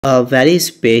A very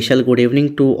special good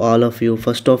evening to all of you.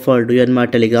 First of all, do join my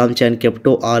Telegram channel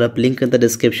Crypto or up link in the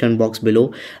description box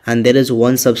below. And there is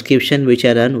one subscription which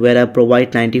I run where I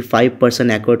provide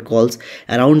 95% accurate calls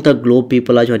around the globe.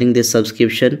 People are joining this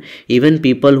subscription. Even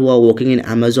people who are working in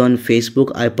Amazon,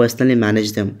 Facebook, I personally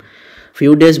manage them.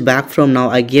 Few days back from now,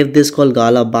 I gave this call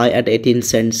Gala buy at 18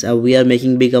 cents. We are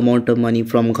making big amount of money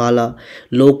from Gala.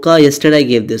 Loka, yesterday I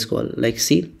gave this call. Like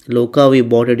see, Loka we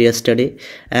bought it yesterday,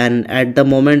 and at the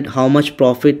moment how much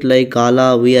profit? Like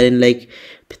Gala we are in like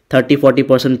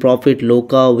 30-40% profit.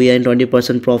 Loka we are in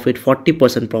 20% profit,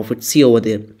 40% profit. See over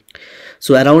there.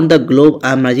 So around the globe,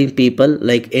 I'm managing people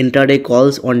like intraday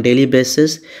calls on daily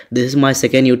basis. This is my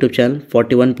second YouTube channel,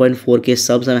 41.4k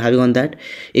subs I'm having on that.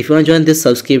 If you want to join this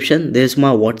subscription, this is my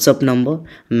WhatsApp number,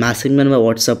 message me on my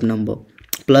WhatsApp number,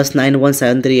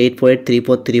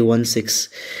 +9173848316.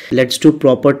 Let's do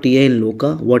proper TA in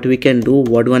Loka. What we can do,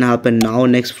 what gonna happen now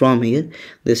next from here.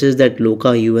 This is that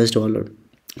Loka US dollar.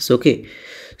 So okay.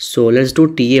 So let's do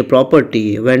TA, proper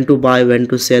TA, when to buy, when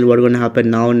to sell, what going to happen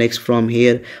now next from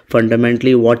here,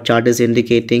 fundamentally what chart is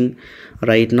indicating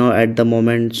right now at the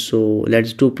moment. So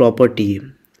let's do proper TA,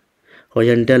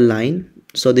 horizontal line.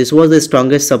 So this was the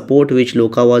strongest support which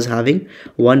Loka was having,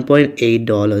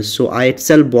 $1.8. So I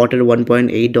itself bought at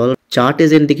 $1.8. Chart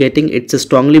is indicating it's a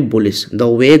strongly bullish. The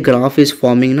way graph is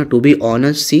forming now, to be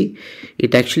honest, see,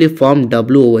 it actually formed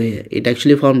W over here. It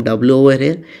actually formed W over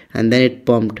here and then it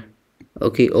pumped.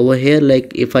 Okay, over here,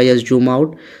 like if I just zoom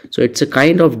out, so it's a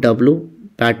kind of W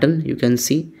pattern you can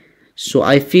see. So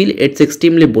I feel it's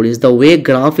extremely bullish. The way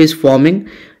graph is forming,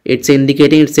 it's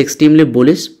indicating it's extremely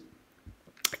bullish,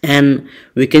 and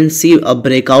we can see a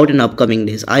breakout in upcoming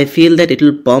days. I feel that it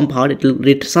will pump hard. It will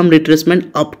some retracement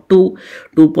up to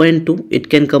 2.2. It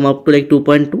can come up to like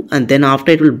 2.2, and then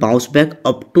after it will bounce back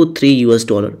up to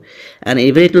 $3, and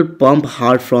even it will pump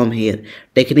hard from here.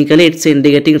 Technically it's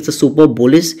indicating it's a super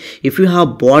bullish. If you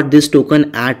have bought this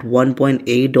token at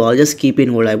 $1.8, just keep in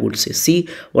hold, I would say. See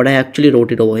what I actually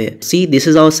wrote it over here. See, this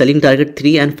is our selling target,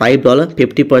 $3 and $5,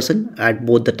 50% at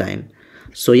both the time.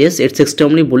 So yes, it's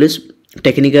extremely bullish.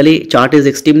 Technically chart is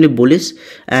extremely bullish,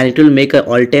 and it will make an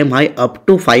all-time high up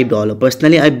to $5.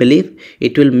 Personally I believe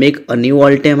it will make a new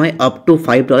all-time high up to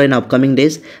 $5 in upcoming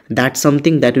days. That's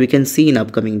something that we can see in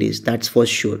upcoming days, that's for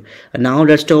sure. Now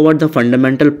let's talk about the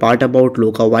fundamental part about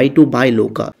Loka. Why to buy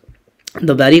Loka?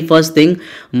 The very first thing,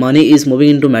 money is moving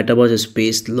into metaverse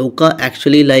space. Loka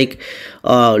actually like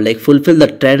fulfill the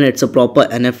trend. It's a proper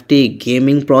NFT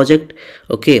gaming project,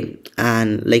 okay,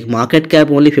 and like market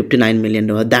cap only $59 million.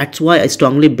 That's why I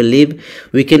strongly believe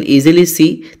we can easily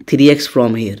see 3x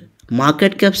from here.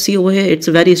 Market cap, see over here, it's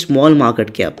a very small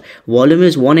market cap. Volume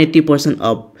is 180%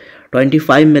 up,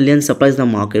 25 million supplies the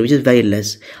market, which is very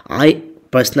less. I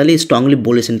personally strongly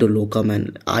bullish into Loka,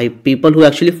 man. People who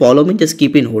actually follow me, just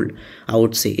keep in hold. I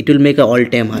would say it will make an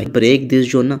all-time high. Break this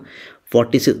zone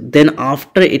 46, then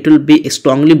after it will be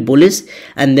strongly bullish,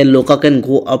 and then Loka can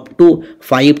go up to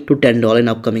 $5 to $10 in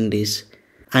upcoming days.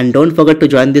 And don't forget to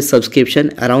join this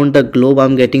subscription. Around the globe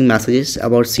I'm getting messages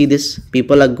about, see this,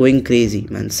 people are going crazy,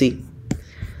 man. See,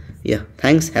 yeah,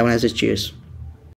 thanks, have a nice day, cheers.